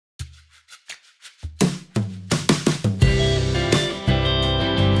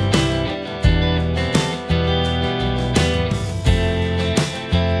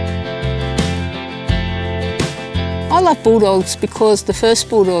love bulldogs because the first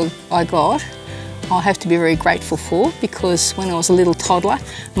bulldog I got, I have to be very grateful for, because when I was a little toddler,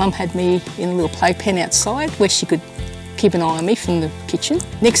 Mum had me in a little playpen outside where she could keep an eye on me from the kitchen.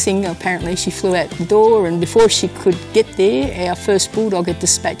 Next thing, apparently, she flew out the door, and before she could get there, our first bulldog had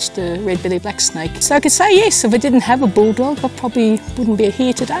dispatched a red-bellied black snake. So I could say yes, if I didn't have a bulldog, I probably wouldn't be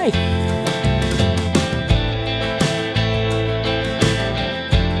here today.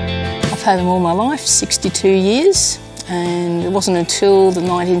 I've had them all my life, 62 years, and it wasn't until the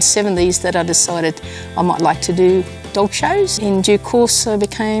 1970s that I decided I might like to do dog shows. In due course, I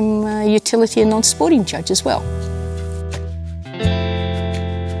became a utility and non-sporting judge as well.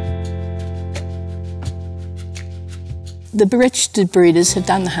 The British breeders have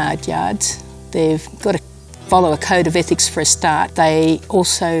done the hard yards. They've got to follow a code of ethics for a start. They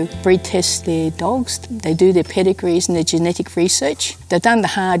also breed test their dogs. They do their pedigrees and their genetic research. They've done the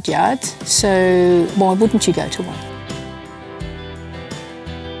hard yards, so why wouldn't you go to one?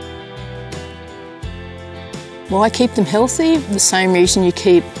 Why keep them healthy? The same reason you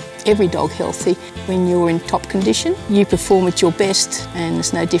keep every dog healthy. When you're in top condition, you perform at your best, and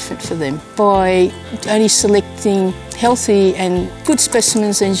it's no different for them. By only selecting healthy and good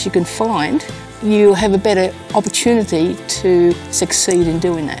specimens as you can find, you have a better opportunity to succeed in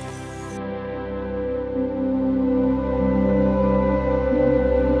doing that.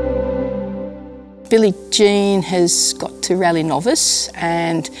 Billie Jean has got to Rally Novice,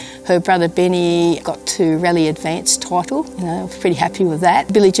 and her brother Benny got to Rally Advanced title. You know, I'm pretty happy with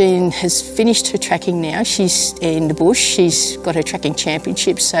that. Billie Jean has finished her tracking now. She's in the bush. She's got her tracking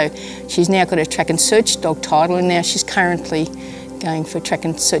championship, so she's now got her track and search dog title, and now she's currently going for track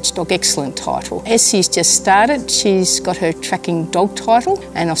and search dog excellent title. Essie's just started. She's got her tracking dog title,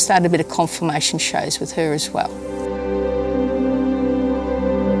 and I've started a bit of confirmation shows with her as well.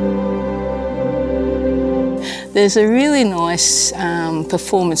 There's a really nice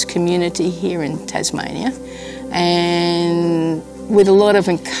performance community here in Tasmania, and with a lot of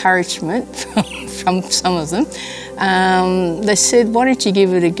encouragement from some of them. They said, why don't you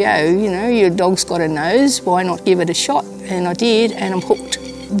give it a go? You know, your dog's got a nose, why not give it a shot? And I did, and I'm hooked.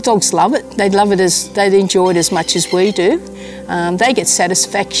 The dogs love it. They love it they enjoy it as much as we do. They get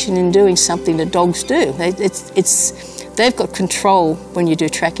satisfaction in doing something that dogs do. They've got control when you do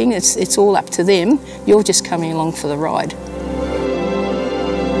tracking. It's all up to them. You're just coming along for the ride.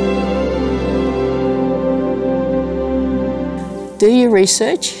 Do your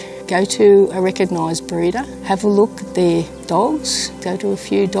research. Go to a recognised breeder. Have a look at their dogs. Go to a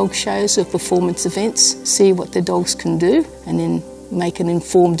few dog shows or performance events. See what their dogs can do, and then make an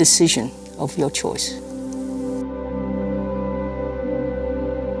informed decision of your choice.